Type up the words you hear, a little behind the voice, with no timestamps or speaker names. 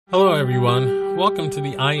Hello everyone, welcome to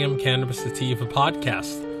the I Am Cannabis Sativa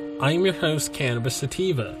podcast. I am your host, Cannabis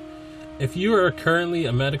Sativa. If you are currently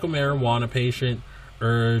a medical marijuana patient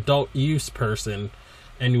or adult use person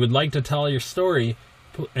and you would like to tell your story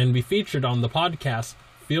and be featured on the podcast,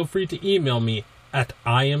 feel free to email me at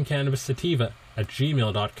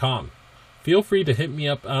iamcannabissativa@gmail.com. Feel free to hit me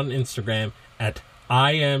up on Instagram at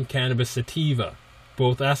iamcannabissativa,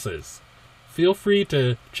 both S's. Feel free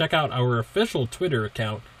to check out our official Twitter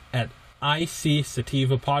account at IC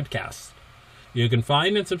Sativa Podcast. You can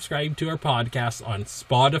find and subscribe to our podcast on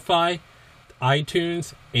Spotify,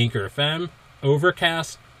 iTunes, Anchor FM,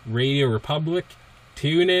 Overcast, Radio Republic,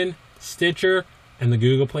 TuneIn, Stitcher, and the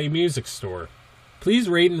Google Play Music Store. Please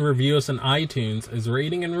rate and review us on iTunes, as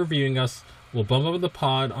rating and reviewing us will bump up the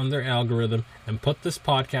pod on their algorithm and put this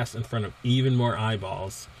podcast in front of even more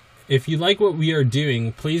eyeballs. If you like what we are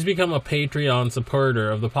doing, please become a Patreon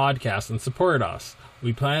supporter of the podcast and support us.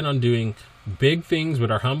 We plan on doing big things with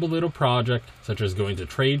our humble little project, such as going to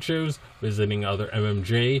trade shows, visiting other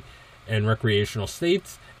MMJ and recreational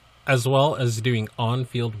states, as well as doing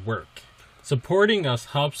on-field work. Supporting us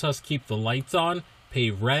helps us keep the lights on, pay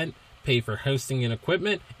rent, pay for hosting and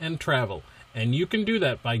equipment, and travel. And you can do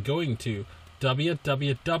that by going to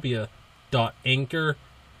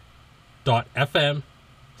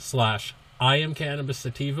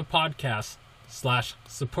www.anchor.fm/IamCannabisSativa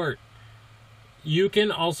Podcast/support. You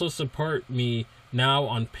can also support me now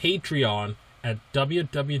on Patreon at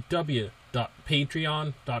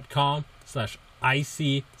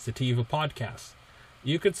www.patreon.com/ICSativa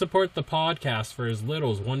You can support the podcast for as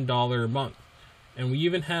little as $1 a month. And we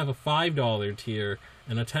even have a $5 tier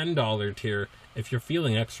and a $10 tier if you're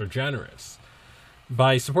feeling extra generous.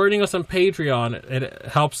 By supporting us on Patreon, it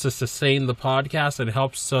helps to sustain the podcast, it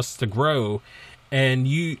helps us to grow, and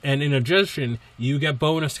in addition, you get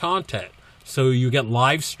bonus content. So you get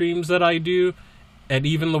live streams that I do at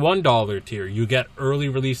even the $1 tier. You get early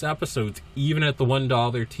release episodes even at the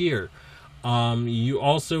 $1 tier. You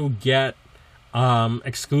also get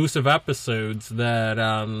exclusive episodes that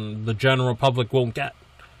the general public won't get.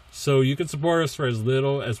 So you can support us for as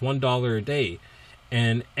little as $1 a day,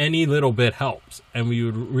 and any little bit helps, and we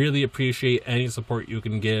would really appreciate any support you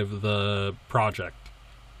can give the project.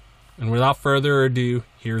 And without further ado,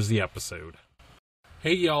 here's the episode.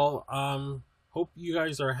 Hey y'all, hope you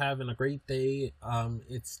guys are having a great day.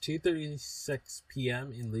 It's 2:36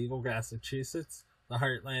 p.m. in Legal, Massachusetts, the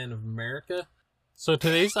heartland of America. So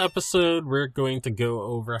today's episode, we're going to go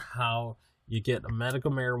over how you get a medical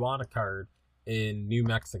marijuana card in New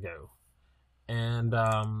Mexico. And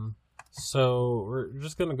so we're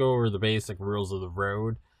just going to go over the basic rules of the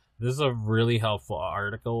road. This is a really helpful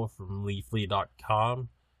article from Leafly.com.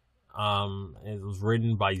 It was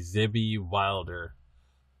written by Zibby Wilder.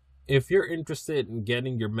 If you're interested in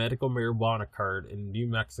getting your medical marijuana card in New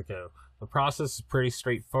Mexico, the process is pretty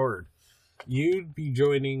straightforward. You'd be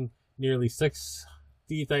joining nearly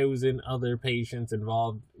 60,000 other patients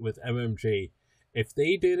involved with MMJ. If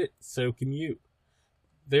they did it, so can you.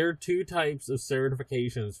 There are two types of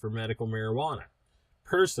certifications for medical marijuana.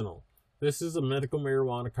 Personal. This is a medical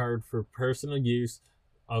marijuana card for personal use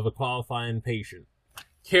of a qualifying patient.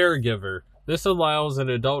 Caregiver. This allows an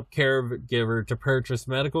adult caregiver to purchase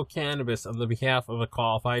medical cannabis on the behalf of a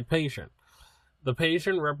qualified patient. The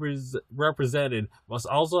patient represented must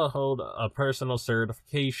also hold a personal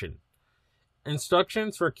certification.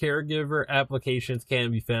 Instructions for caregiver applications can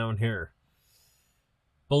be found here.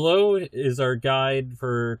 Below is our guide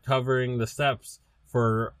for covering the steps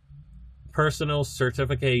for personal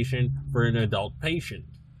certification for an adult patient.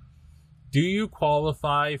 Do you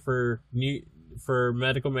qualify for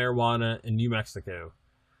medical marijuana in New Mexico?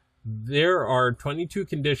 There are 22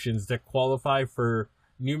 conditions that qualify for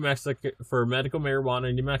medical marijuana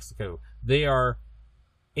in New Mexico. They are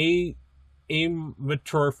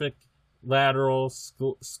amyotrophic lateral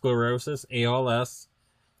sclerosis, ALS,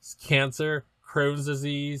 cancer, Crohn's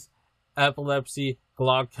disease, epilepsy,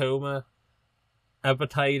 glaucoma,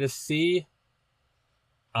 hepatitis C,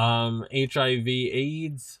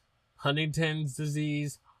 HIV/AIDS, Huntington's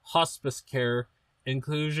disease, hospice care,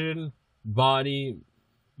 inclusion, body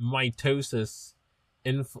mitosis,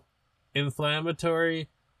 inflammatory,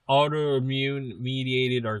 autoimmune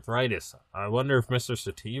mediated arthritis. I wonder if Mr.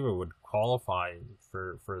 Sativa would qualify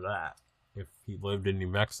for that if he lived in New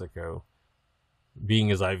Mexico, being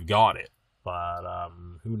as I've got it. But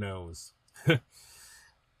who knows?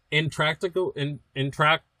 Intractable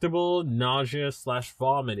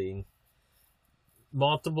nausea/vomiting,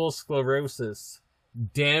 multiple sclerosis,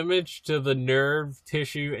 damage to the nerve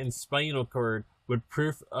tissue and spinal cord with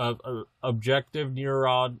proof of objective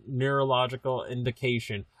neurological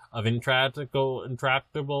indication of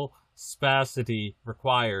intractable spasticity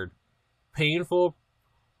required, painful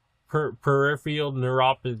peripheral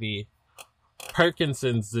neuropathy,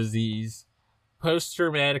 Parkinson's disease,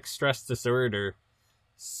 post-traumatic stress disorder,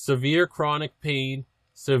 severe chronic pain,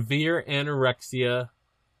 severe anorexia,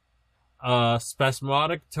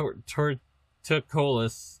 spasmodic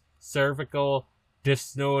torticollis, cervical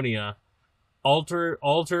dystonia,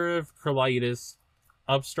 ulcerative colitis,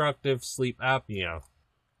 obstructive sleep apnea.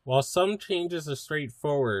 While some changes are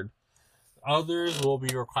straightforward, others will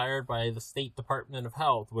be required by the State Department of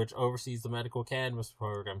Health, which oversees the medical cannabis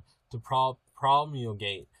program, to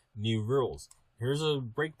promulgate new rules. Here's a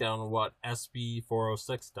breakdown of what SB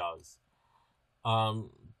 406 does.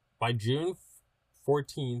 By June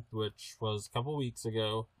 14th, which was a couple weeks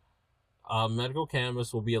ago, medical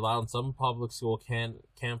cannabis will be allowed in some public school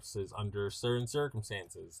campuses under certain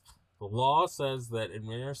circumstances. The law says that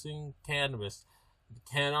administering cannabis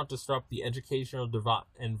cannot disrupt the educational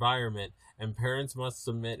environment, and parents must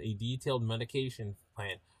submit a detailed medication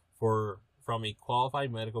plan from a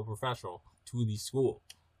qualified medical professional to the school.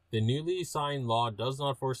 The newly signed law does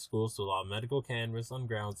not force schools to allow medical cannabis on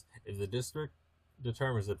grounds if the district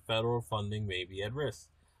determines that federal funding may be at risk.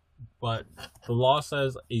 But the law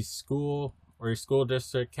says a school or a school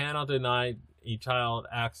district cannot deny a child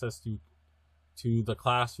access to the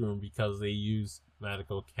classroom because they use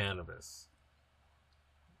medical cannabis.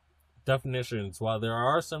 Definitions. While there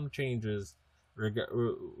are some changes with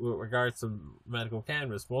regards to medical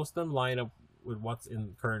cannabis, most of them line up with what's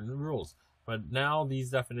in current rules. But now these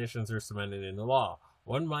definitions are cemented in the law.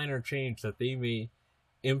 One minor change that they may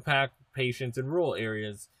impact patients in rural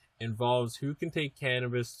areas involves who can take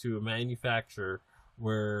cannabis to a manufacturer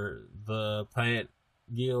where the plant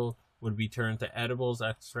yield would be turned to edibles,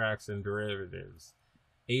 extracts, and derivatives.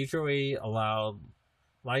 HOA allowed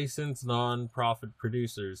licensed non-profit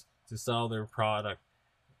producers to sell their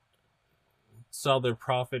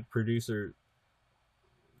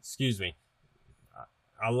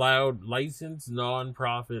allowed licensed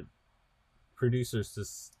non-profit producers to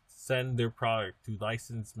send their product to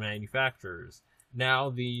licensed manufacturers. Now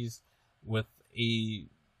these with a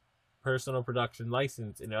personal production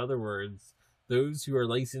license, in other words, those who are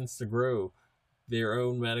licensed to grow their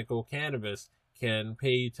own medical cannabis can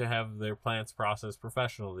pay to have their plants processed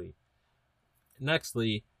professionally.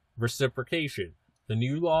 Nextly, reciprocation. The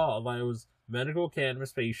new law allows medical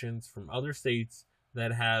cannabis patients from other states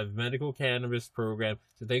that have medical cannabis program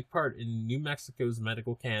to take part in New Mexico's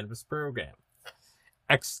medical cannabis program.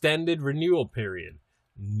 Extended renewal period.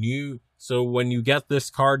 So when you get this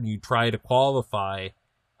card and you try to qualify,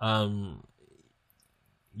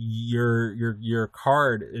 your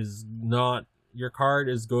card is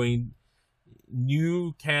going.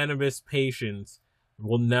 New cannabis patients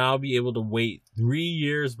will now be able to wait 3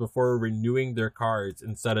 years before renewing their cards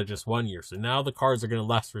instead of just 1 year. So now the cards are going to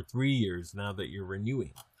last for 3 years now that you're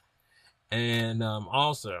renewing. And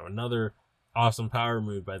also another awesome power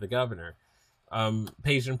move by the governor.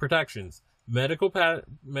 Patient protections. Medical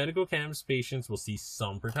cannabis patients will see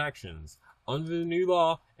some protections. Under the new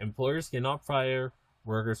law, employers cannot fire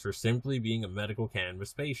workers for simply being a medical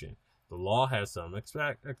cannabis patient. The law has some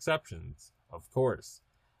exceptions, of course,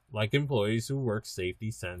 like employees who work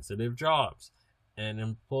safety-sensitive jobs. And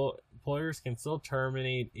employers can still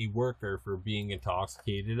terminate a worker for being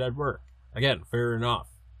intoxicated at work. Again, fair enough,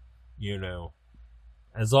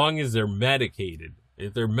 as long as they're medicated.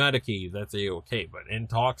 If they're medicated, that's okay, but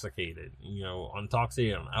intoxicated,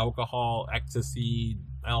 intoxicated on alcohol, ecstasy,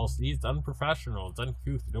 LSD, it's unprofessional, it's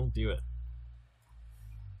uncouth, don't do it.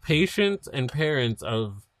 Patients and parents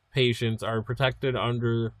of patients are protected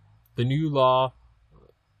under the new law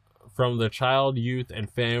from the Child, Youth, and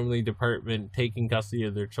Family Department taking custody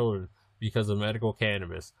of their children because of medical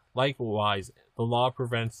cannabis. Likewise, the law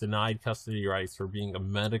prevents denied custody rights for being a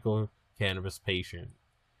medical cannabis patient.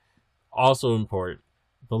 Also important,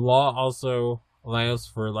 the law also allows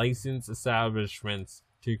for licensed establishments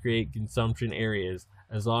to create consumption areas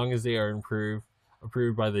as long as they are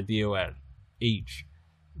approved by the DOH.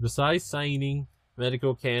 Besides signing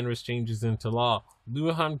medical cannabis changes into law,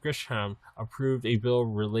 Lujan Grisham approved a bill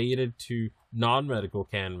related to non-medical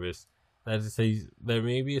cannabis that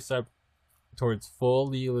may be a step towards full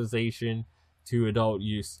legalization to adult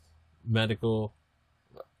use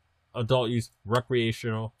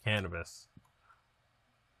recreational cannabis.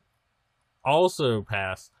 Also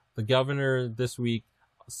passed, the governor this week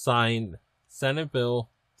signed Senate Bill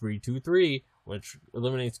 323, which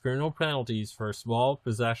eliminates criminal penalties for small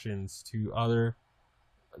possessions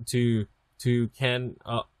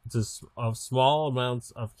of small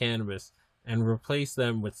amounts of cannabis and replace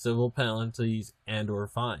them with civil penalties and or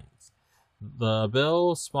fines. The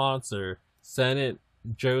bill sponsor, Senate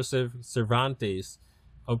Joseph Cervantes,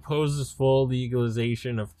 opposes full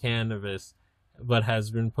legalization of cannabis, but has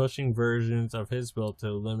been pushing versions of his bill to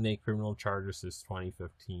eliminate criminal charges since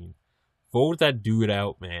 2015. Vote that dude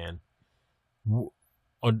out, man.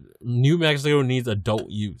 New Mexico needs adult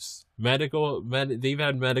use. They've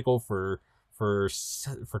had medical for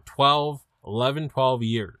 12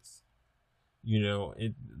 years.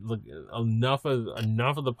 Enough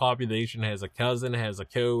of the population has a cousin, has a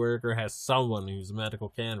coworker, has someone who's a medical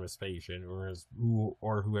cannabis patient who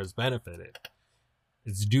has benefited.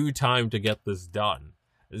 It's due time to get this done.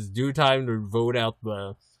 It's due time to vote out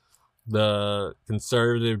the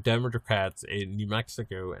conservative Democrats in New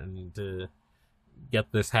Mexico and to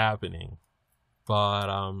get this happening. But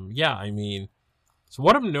so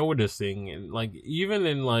what I'm noticing, even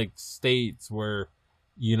in states where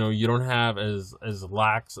you don't have as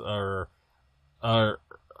lax or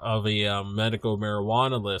of a medical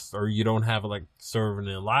marijuana list, or you don't have sort of an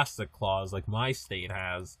elastic clause like my state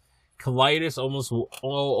has, colitis almost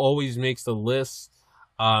always makes the list.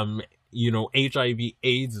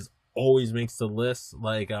 HIV/AIDS always makes the list.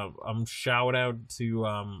 Shout out to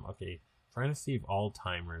trying to see if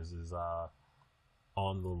Alzheimer's is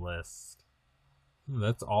on the list.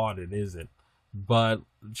 That's odd, it isn't. But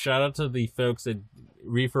shout out to the folks at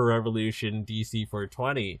Reefer Revolution DC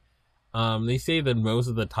 420. They say that most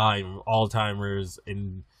of the time Alzheimer's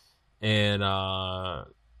and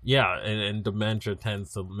dementia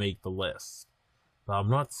tends to make the list. But I'm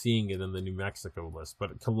not seeing it in the New Mexico list.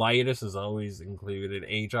 But colitis is always included,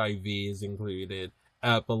 HIV is included,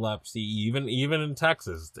 epilepsy, even in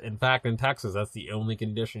Texas. In fact, in Texas, that's the only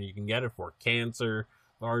condition you can get it for. Cancer,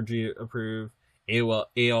 largely approved.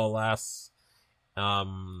 ALS,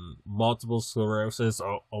 multiple sclerosis,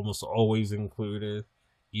 almost always included,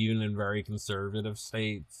 even in very conservative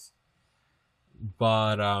states.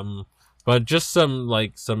 But just some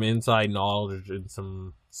inside knowledge and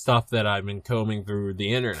some stuff that I've been combing through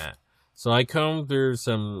the internet. So I combed through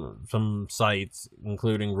some sites,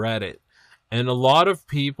 including Reddit, and a lot of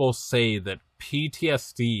people say that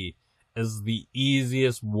PTSD is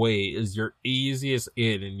your easiest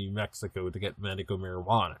in New Mexico to get medical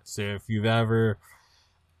marijuana. So if you've ever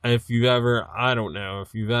been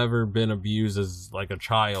abused as a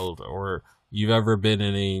child, or you've ever been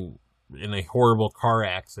in a horrible car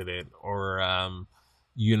accident, or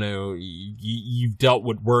you've dealt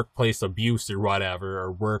with workplace abuse or whatever,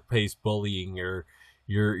 or workplace bullying, or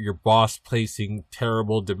your boss placing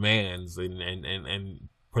terrible demands and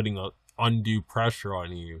putting undue pressure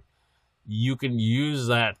on you, you can use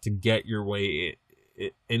that to get your way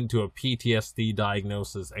into a PTSD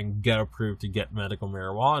diagnosis and get approved to get medical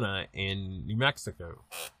marijuana in New Mexico.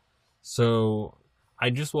 So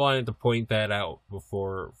I just wanted to point that out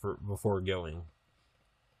before going.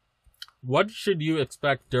 What should you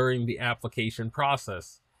expect during the application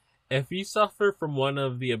process? If you suffer from one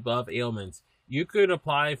of the above ailments, you could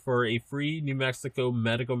apply for a free New Mexico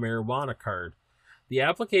medical marijuana card. The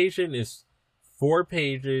application is 4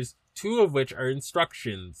 pages, 2 of which are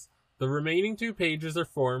instructions. The remaining 2 pages are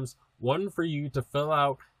forms, 1 for you to fill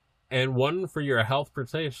out and 1 for your health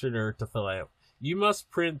practitioner to fill out. You must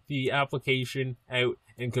print the application out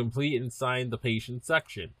and complete and sign the patient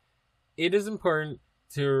section. It is important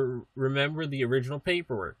to remember the original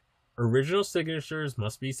paperwork. Original signatures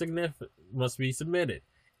must be submitted.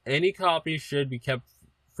 Any copies should be kept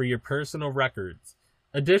for your personal records.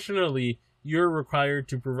 Additionally, you're required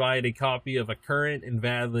to provide a copy of a current and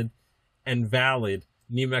valid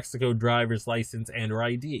New Mexico driver's license and or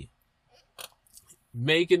ID.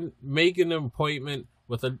 Make an appointment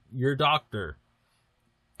with your doctor.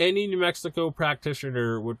 Any New Mexico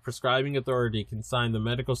practitioner with prescribing authority can sign the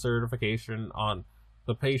medical certification on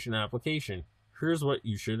the patient application. Here's what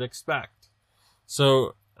you should expect.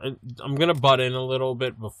 So I'm gonna butt in a little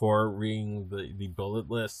bit before reading the bullet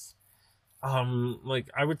list. I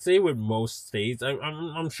would say with most states,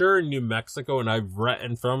 I'm sure in New Mexico,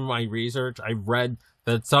 and from my research, I've read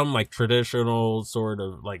that some traditional sort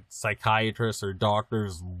of psychiatrists or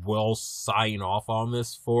doctors will sign off on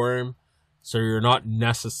this form, so you're not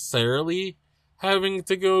necessarily having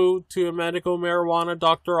to go to a medical marijuana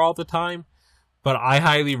doctor all the time. But I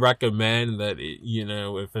highly recommend that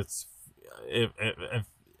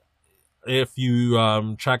if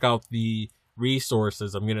you check out the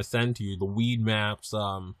resources I'm gonna send to you, the Weed Maps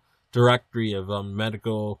directory of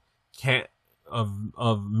medical of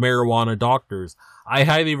marijuana doctors. I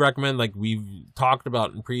highly recommend, like we've talked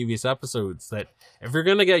about in previous episodes, that if you're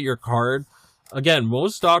gonna get your card, again,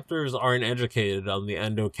 most doctors aren't educated on the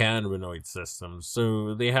endocannabinoid system,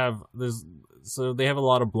 so they have a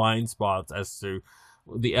lot of blind spots as to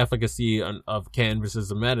the efficacy of cannabis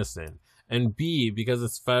as a medicine. And B, because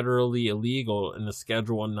it's federally illegal and a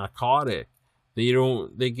Schedule 1 narcotic,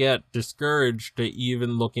 they get discouraged to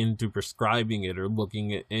even look into prescribing it or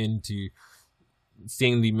looking into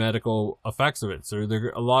seeing the medical effects of it. So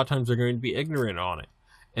a lot of times they're going to be ignorant on it.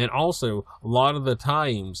 And also, a lot of the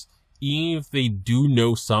times, even if they do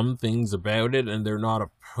know some things about it and they're not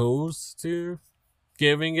opposed to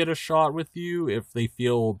giving it a shot with you if they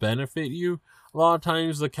feel it will benefit you, a lot of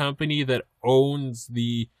times the company that owns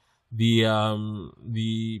the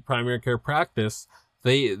primary care practice,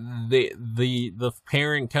 the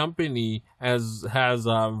parent company has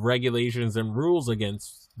regulations and rules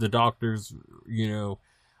against the doctors,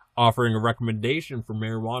 offering a recommendation for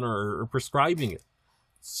marijuana or prescribing it.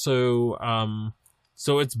 So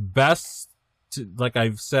it's best to, like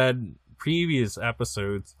I've said previous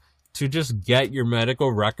episodes, to just get your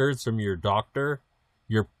medical records from your doctor.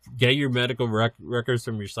 Get your medical records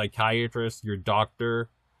from your psychiatrist, your doctor,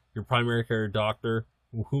 your primary care doctor,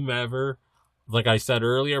 whomever. Like I said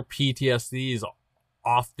earlier, PTSD is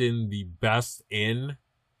often the best in.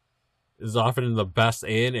 Is often the best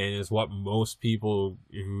in, and is what most people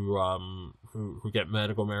who get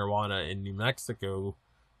medical marijuana in New Mexico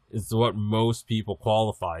is what most people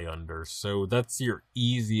qualify under. So that's your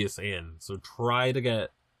easiest in. So try to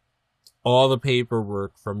get all the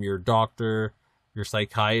paperwork from your doctor, your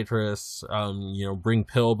psychiatrist. Bring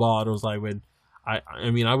pill bottles. I would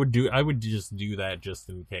just do that just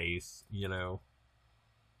in case,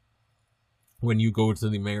 when you go to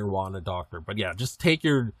the marijuana doctor. But yeah,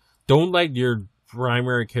 don't let your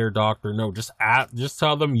primary care doctor know. Just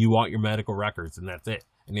tell them you want your medical records, and that's it.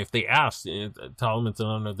 And if they ask, tell them it's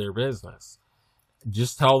none of their business.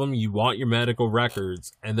 Just tell them you want your medical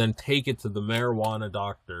records, and then take it to the marijuana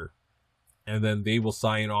doctor, and then they will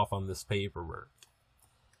sign off on this paperwork.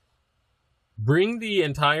 Bring the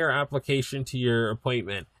entire application to your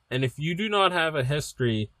appointment, and if you do not have a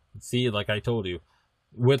history, like I told you,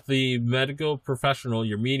 with the medical professional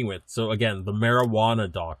you're meeting with, so again, the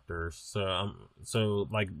marijuana doctors, so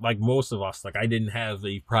like most of us, like I didn't have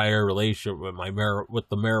the prior relationship with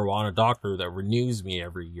the marijuana doctor that renews me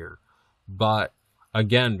every year, but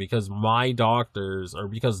again, because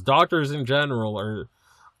because doctors in general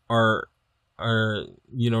are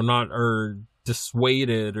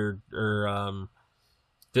dissuaded or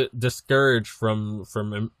discouraged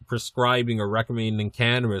from prescribing or recommending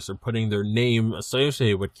cannabis or putting their name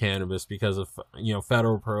associated with cannabis because of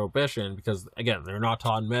federal prohibition, because again, they're not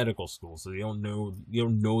taught in medical school, so they don't know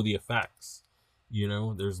the effects.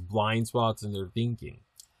 There's blind spots in their thinking.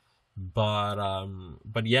 But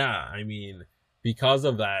yeah, I mean, because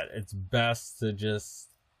of that, it's best to just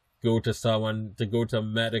go to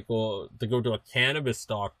a cannabis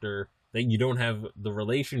doctor that you don't have the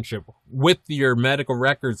relationship with your medical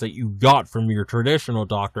records that you got from your traditional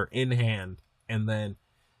doctor in hand, and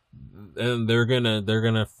they're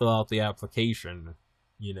gonna fill out the application.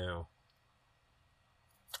 Your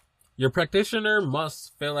practitioner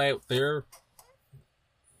must fill out their.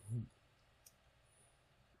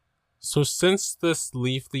 So since this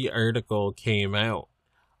Leafly article came out,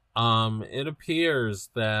 it appears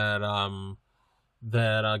that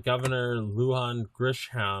Governor Lujan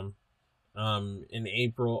Grisham, on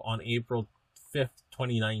April 5th,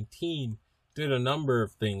 2019, did a number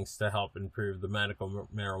of things to help improve the medical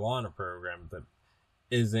marijuana program that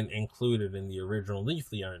isn't included in the original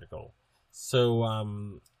Leafly article.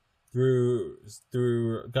 So, through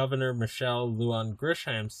Governor Michelle Lujan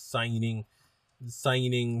Grisham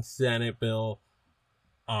signing Senate Bill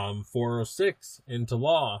 406 into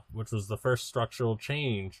law, which was the first structural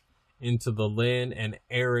change into the Lynn and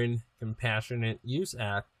Aaron Compassionate Use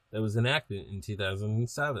Act that was enacted in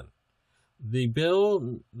 2007.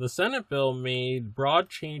 The Senate bill made broad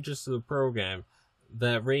changes to the program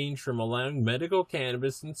that range from allowing medical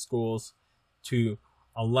cannabis in schools to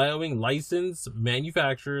allowing licensed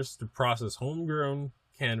manufacturers to process homegrown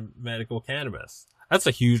medical cannabis. That's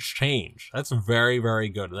a huge change. That's very, very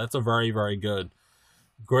good. That's a very, very good.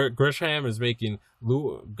 Grisham is making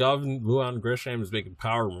Lujan Grisham is making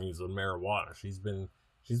power moves with marijuana. She's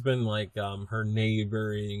been like her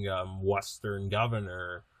neighboring Western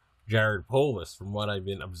governor, Jared Polis, from what I've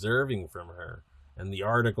been observing from her and the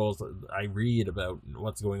articles I read about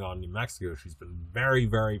what's going on in New Mexico. She's been very,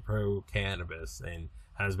 very pro cannabis and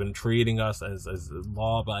has been treating us as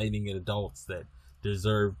law-abiding adults that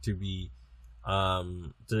deserve to be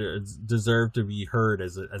heard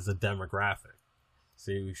as a demographic.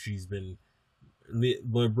 So she's been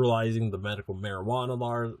liberalizing the medical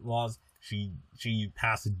marijuana laws. She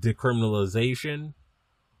passed decriminalization,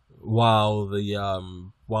 while the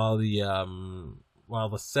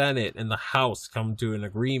Senate and the House come to an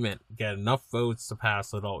agreement, get enough votes to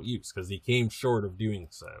pass adult use, because he came short of doing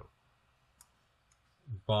so.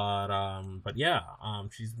 But yeah,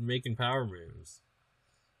 she's making power moves.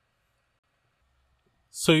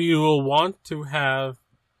 So you will want to have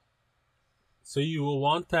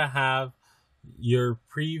your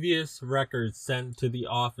previous records sent to the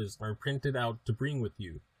office or printed out to bring with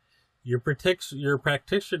you. Your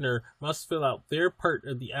practitioner must fill out their part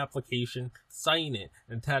of the application, sign it,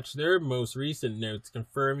 and attach their most recent notes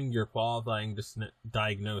confirming your qualifying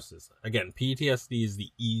diagnosis. Again, PTSD is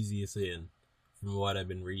the easiest in, from what I've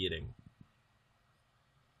been reading.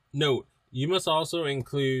 Note, you must also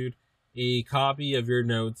include a copy of your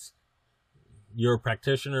notes your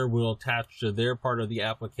practitioner will attach to their part of the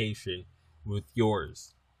application with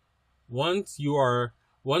yours. Once you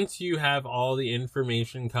have all the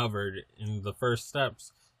information covered in the first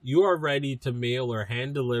steps, you are ready to mail or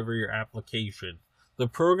hand deliver your application. The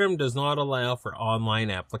program does not allow for online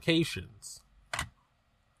applications.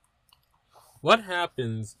 What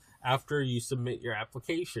happens after you submit your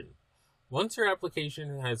application? Once your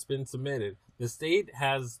application has been submitted, the state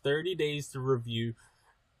has 30 days to review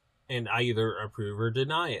and either approve or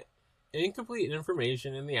deny it. Incomplete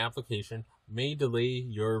information in the application may delay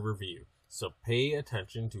your review, so pay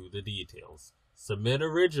attention to the details. Submit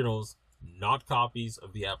originals, not copies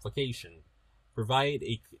of the application. Provide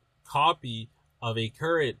a copy of a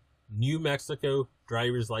current New Mexico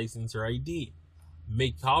driver's license or ID.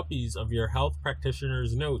 Make copies of your health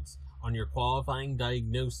practitioner's notes on your qualifying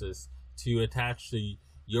diagnosis to attach to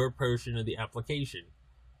your portion of the application.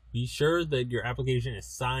 Be sure that your application is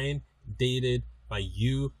signed, dated by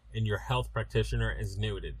you and your health practitioner as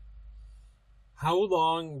noted. How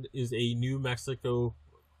long is a New Mexico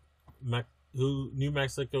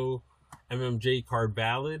MMJ card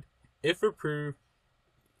valid? If approved,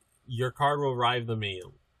 your card will arrive in the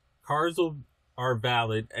mail. Cards are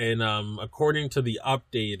valid, and according to the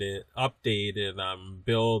updated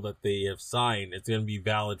bill that they have signed, it's going to be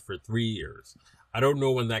valid for 3 years. I don't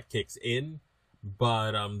know when that kicks in,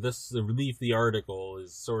 but the relief the article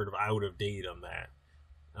is sort of out of date on that,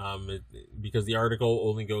 because the article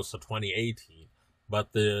only goes to 2018.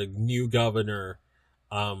 But the new governor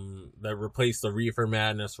that replaced the Reefer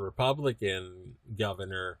Madness Republican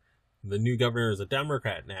governor, the new governor is a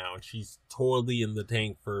Democrat now, and she's totally in the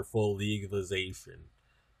tank for full legalization.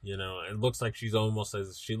 You know, it looks like she's almost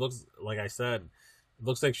as, she looks, like I said, it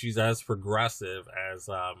looks like she's as progressive as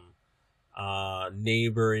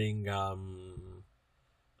neighboring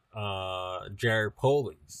Jared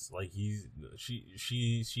Polis. Like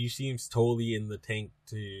she seems totally in the tank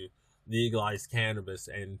to legalize cannabis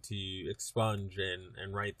and to expunge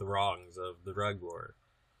and right the wrongs of the drug war.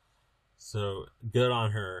 So good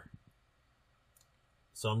on her.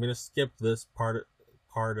 So I'm gonna skip this part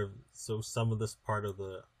of some of this part of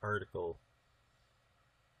the article.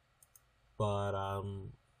 But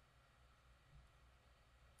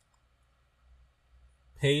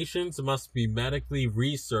patients must be medically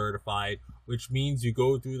recertified, which means you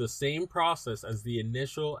go through the same process as the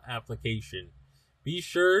initial application. Be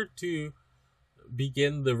sure to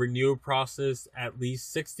begin the renewal process at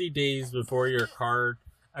least 60 days before your card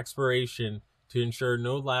expiration to ensure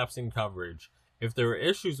no lapse in coverage. If there are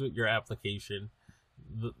issues with your application,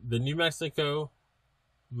 the New Mexico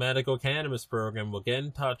Medical Cannabis Program will get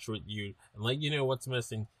in touch with you and let you know what's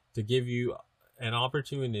missing to give you an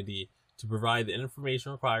opportunity to provide the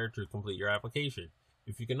information required to complete your application.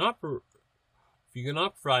 If you cannot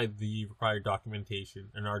provide the required documentation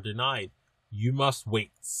and are denied, you must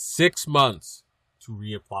wait 6 months to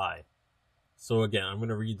reapply. So again, I'm going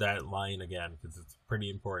to read that line again because it's pretty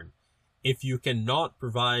important. If you cannot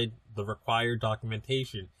provide the required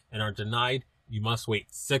documentation and are denied, you must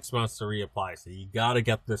wait 6 months to reapply. So you got to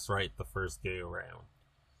get this right the first go around.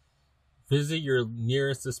 Visit your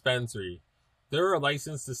nearest dispensary. There are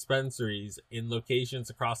licensed dispensaries in locations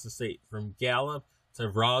across the state, from Gallup to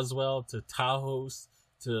Roswell to Taos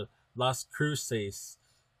to Las Cruces.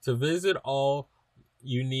 To visit, all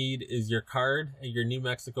you need is your card and your New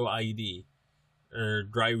Mexico ID, or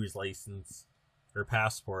driver's license, or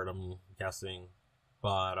passport, I'm guessing.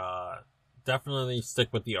 But definitely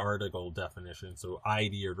stick with the article definition, so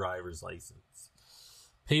ID or driver's license.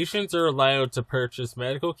 Patients are allowed to purchase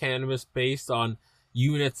medical cannabis based on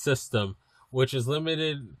unit system, which is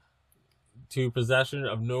limited to possession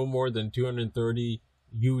of no more than 230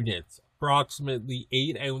 units, approximately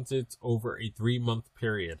 8 ounces over a 3-month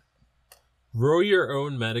period. Grow your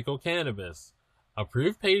own medical cannabis.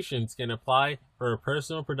 Approved patients can apply for a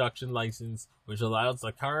personal production license, which allows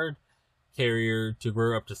the card carrier to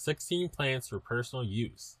grow up to 16 plants for personal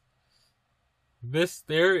use.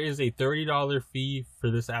 There is a $30 fee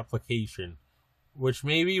for this application, which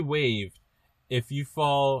may be waived if you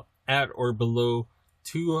fall at or below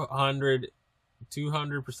 200%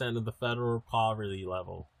 of the federal poverty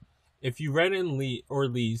level. If you rent or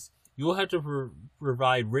lease, you will have to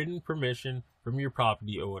provide written permission from your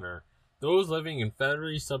property owner. Those living in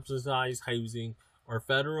federally subsidized housing or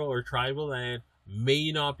federal or tribal land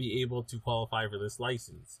may not be able to qualify for this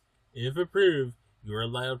license. If approved, you are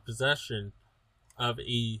allowed possession of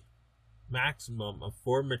a maximum of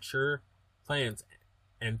 4 mature plants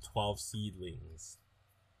and 12 seedlings.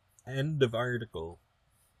 End of article.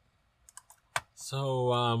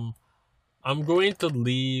 So, I'm going to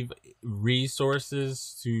leave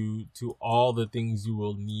resources to all the things you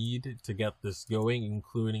will need to get this going,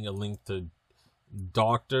 including a link to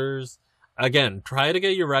doctors. Again, try to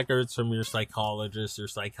get your records from your psychologist, your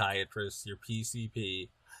psychiatrist, your PCP.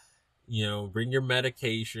 Bring your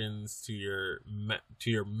medications to your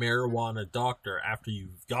marijuana doctor after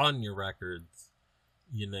you've gotten your records.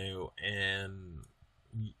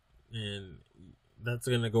 And that's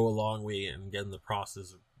going to go a long way in getting the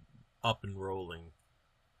process up and rolling.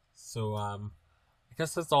 So I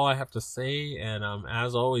guess that's all I have to say, and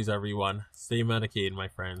as always, everyone, stay medicated, my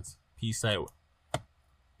friends. Peace out.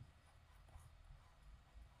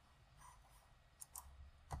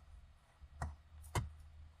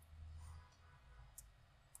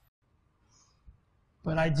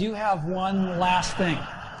 But I do have one last thing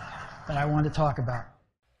that I want to talk about.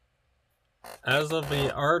 As of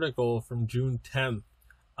the article from June 10th,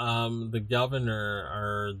 the governor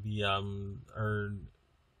or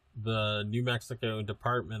the New Mexico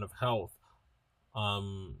Department of Health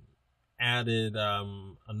added a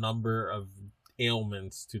number of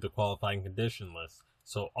ailments to the qualifying condition list.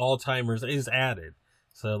 So Alzheimer's is added.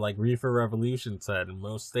 So like Reefer Revolution said, in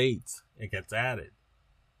most states it gets added.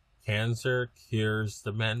 Cancer cures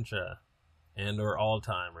dementia and or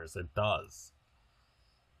Alzheimer's. It does.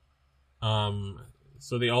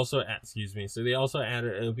 So they also added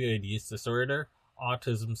opioid use disorder,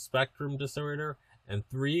 autism spectrum disorder, and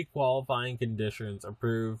 3 qualifying conditions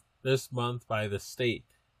approved this month by the state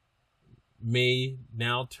may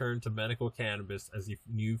now turn to medical cannabis as a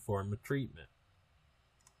new form of treatment.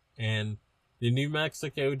 And the New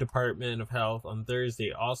Mexico Department of Health on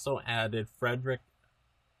Thursday also added Friedreich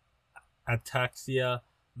ataxia,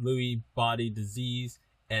 Lewy body disease,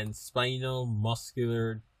 and spinal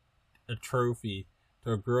muscular atrophy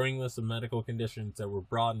to a growing list of medical conditions that were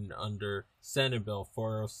brought in under Senate Bill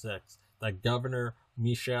 406 that Governor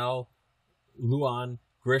Michelle Lujan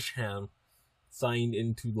Grisham signed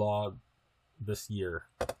into law this year.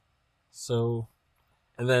 So,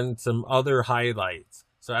 and then some other highlights.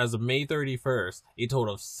 So as of May 31st, a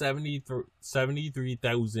total of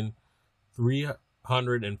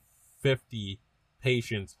 73,350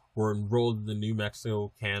 patients were enrolled in the New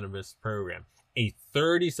Mexico cannabis program, a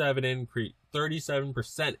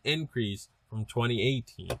 37% increase from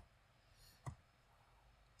 2018.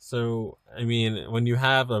 So, I mean, when you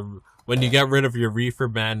get rid of your reefer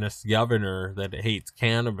madness governor that hates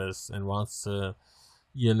cannabis and wants to,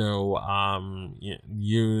 use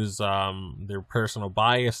their personal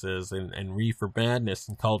biases and reefer madness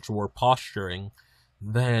and culture war posturing,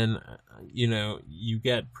 then, you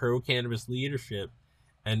get pro-cannabis leadership,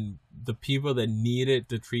 and the people that need it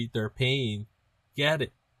to treat their pain get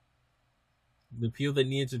it. The people that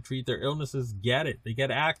need to treat their illnesses get it. They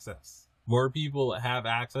get access. More people have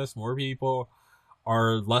access. More people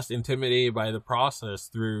are less intimidated by the process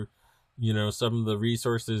through, some of the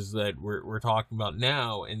resources that we're talking about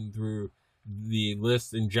now, and through the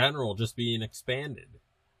list in general just being expanded,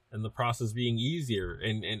 and the process being easier,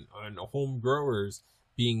 and home growers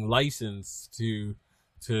being licensed to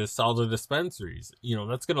sell to dispensaries.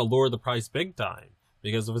 That's going to lower the price big time,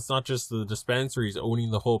 because if it's not just the dispensaries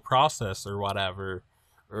owning the whole process or whatever,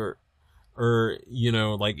 or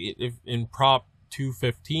like if in Prop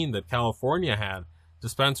 215 that California had,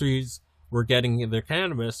 dispensaries were getting their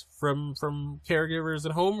cannabis from caregivers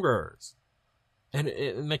and home growers, and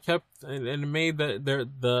it made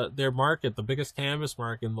their market, the biggest cannabis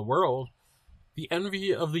market in the world, the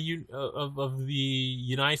envy of the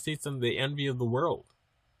United States and the envy of the world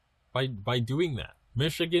by doing that.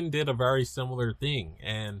 Michigan did a very similar thing,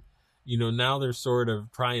 and now they're sort of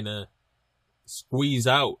trying to squeeze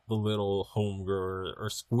out the little home grower or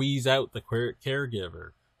squeeze out the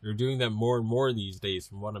caregiver. They're doing that more and more these days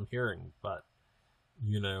from what I'm hearing. But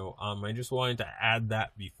I just wanted to add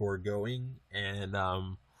that before going, and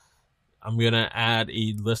I'm going to add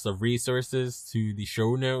a list of resources to the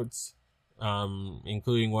show notes,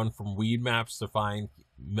 including one from Weed Maps to find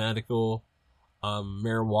medical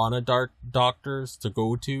marijuana doctors to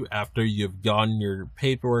go to after you've gotten your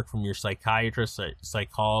paperwork from your psychiatrist,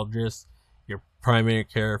 psychologist, your primary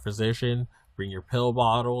care physician. Bring your pill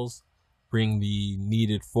bottles, bring the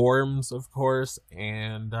needed forms, of course,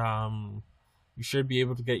 and you should be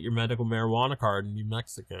able to get your medical marijuana card in New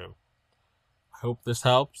Mexico. I hope this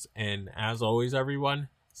helps, and as always, everyone,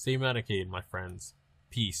 stay medicated, my friends.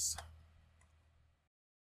 Peace.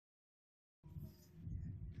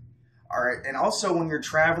 All right, and also when you're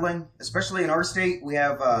traveling, especially in our state, we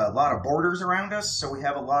have a lot of borders around us, so we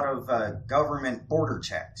have a lot of government border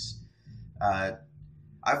checks.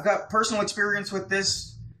 I've got personal experience with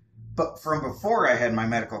this, but from before I had my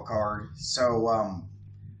medical card. So on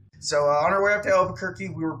our way up to Albuquerque,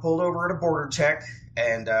 we were pulled over at a border check,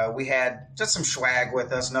 and we had just some swag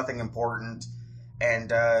with us, nothing important.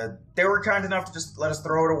 And they were kind enough to just let us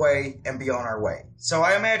throw it away and be on our way. So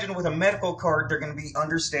I imagine with a medical card, they're going to be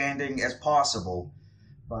understanding as possible.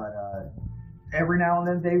 But every now and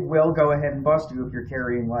then, they will go ahead and bust you if you're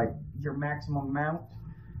carrying, like, your maximum amount.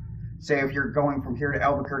 Say if you're going from here to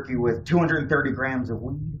Albuquerque with 230 grams of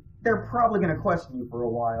weed, they're probably going to question you for a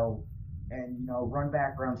while and, you know, run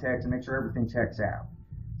background checks and make sure everything checks out.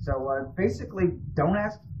 So basically, don't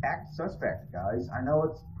act suspect, guys. I know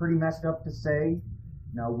it's pretty messed up to say.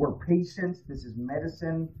 You know, we're patients. This is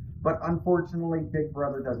medicine. But unfortunately, Big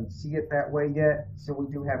Brother doesn't see it that way yet, so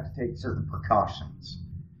we do have to take certain precautions.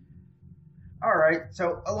 All right,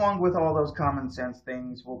 so along with all those common sense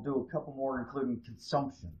things, we'll do a couple more, including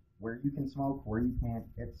consumption. Where you can smoke, where you can't,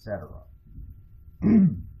 etc.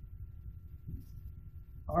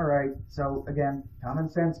 All right, so again,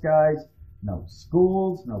 common sense, guys. No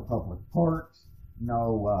schools, no public parks,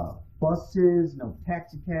 no buses, no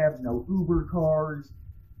taxi cabs, no Uber cars.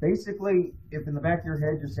 Basically, if in the back of your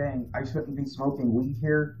head you're saying, I shouldn't be smoking weed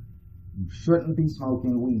here, you shouldn't be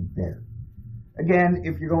smoking weed there. Again,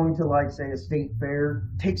 if you're going to, like, say, a state fair,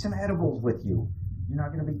 take some edibles with you. You're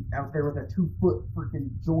not going to be out there with a 2-foot freaking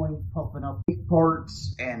joint puffing up. State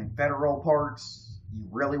parks and federal parks, you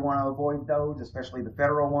really want to avoid those, especially the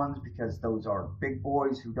federal ones, because those are big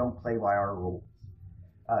boys who don't play by our rules.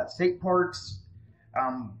 State parks,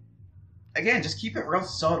 again, just keep it real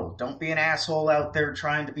subtle. Don't be an asshole out there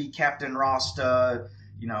trying to be Captain Rasta.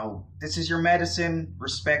 You know, this is your medicine.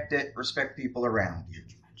 Respect it. Respect people around you.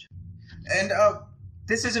 And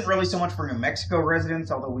this isn't really so much for New Mexico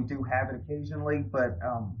residents, although we do have it occasionally, but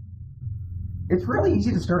it's really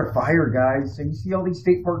easy to start a fire, guys. So you see all these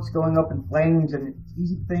state parks going up in flames, and it's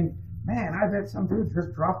easy to think, man, I bet some dude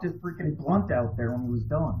just dropped his freaking blunt out there when he was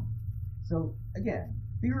done. So, again,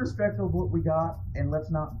 be respectful of what we got, and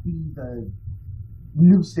let's not be the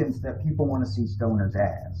nuisance that people want to see stoners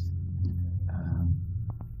as.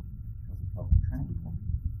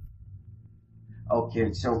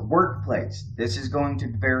 Okay, so workplace. This is going to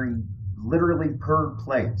vary literally per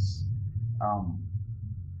place.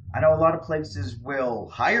 I know a lot of places will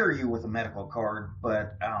hire you with a medical card,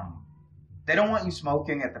 but they don't want you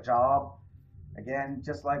smoking at the job. Again,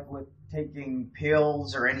 just like with taking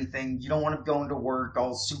pills or anything, you don't want to go into work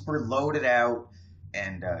all super loaded out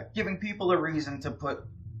and giving people a reason to put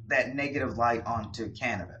that negative light onto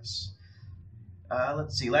cannabis.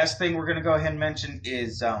 Let's see. Last thing we're going to go ahead and mention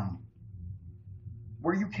is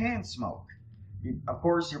where you can smoke. Of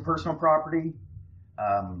course, your personal property.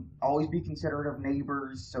 Always be considerate of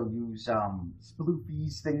neighbors, so use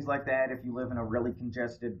sploofies, things like that. If you live in a really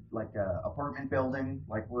congested, like apartment building,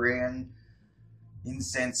 like we're in,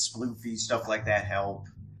 incense, sploofies, stuff like that help.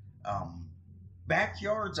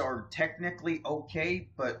 Backyards are technically okay,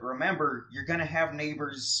 but remember, you're gonna have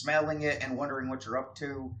neighbors smelling it and wondering what you're up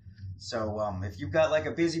to. So if you've got like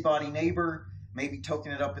a busybody neighbor, maybe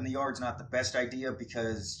toking it up in the yard's not the best idea,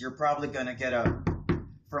 because you're probably gonna get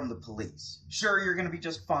from the police. Sure, you're going to be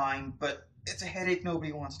just fine, but it's a headache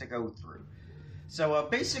nobody wants to go through. So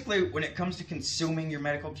basically, when it comes to consuming your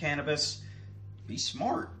medical cannabis, be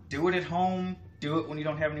smart. Do it at home. Do it when you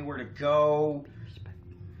don't have anywhere to go.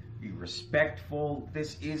 Be respectful.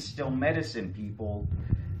 This is still medicine, people.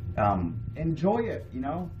 Enjoy it, you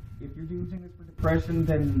know. If you're using this for depression,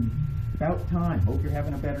 then about time. Hope you're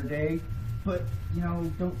having a better day. But, you know,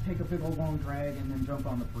 don't take a big old long drag and then jump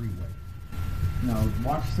on the freeway. You know,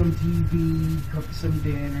 watch some TV, cook some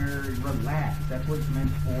dinner, relax. That's what it's meant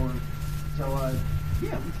for. So,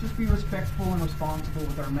 yeah, let's just be respectful and responsible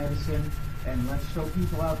with our medicine, and let's show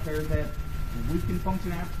people out there that we can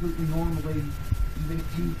function absolutely normally, even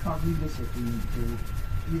incognitus if we need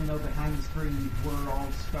to, even though behind the screen we're all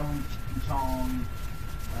stoned and chong,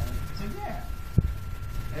 So yeah,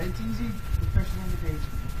 it's easy, especially in the days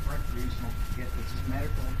of recreational, to get this is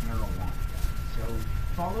medical marijuana. So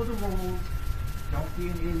follow the rules, don't be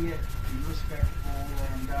an idiot, be respectful,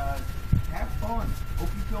 and have fun. Hope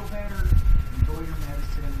you feel better, enjoy your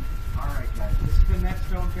medicine. Alright guys, this has been Next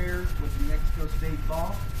Stone Bears with the New Mexico State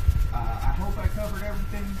Law. I hope I covered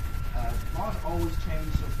everything. Laws always change,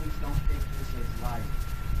 so please don't take this as like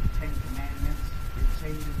the Ten Commandments. It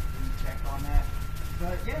changes, please check on that.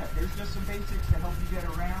 But yeah, there's just some basics to help you get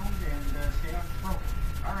around and stay out of trouble.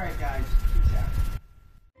 Alright guys, peace out.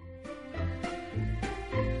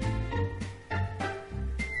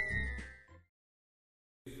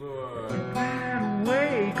 Right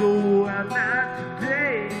away, go out not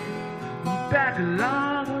today. Back a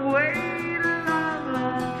long way, a long,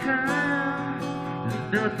 long time.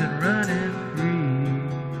 There's nothing running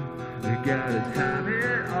free. We gotta time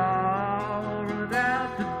it all. Run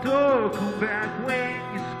out the door, come back when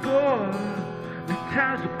you score. The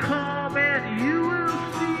times will come and you will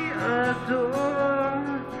see a door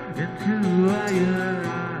into all your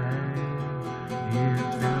eyes. Yeah,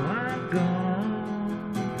 now I'm gone.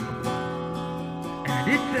 And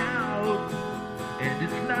it's out, and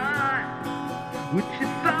it's not what you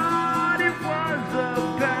thought it was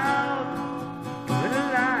about. But a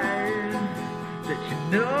life that you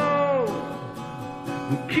know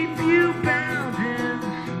will keep you bound. And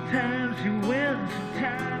sometimes you win,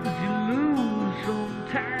 sometimes you lose.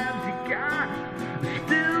 Sometimes you got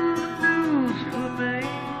still news for me.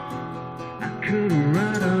 I could've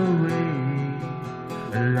run away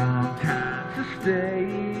a long time to stay.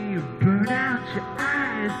 Burn out your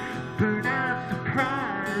eyes, burn out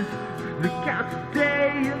surprise. Look out today,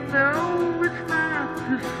 you know it's not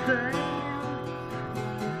the same.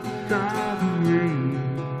 Sorry,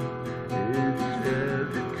 it's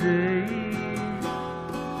hesitate.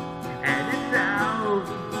 And it's out,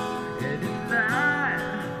 and it's not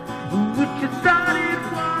what you thought it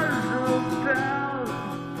was about.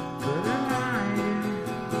 But a life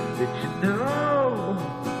that you know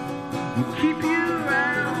will keep you right.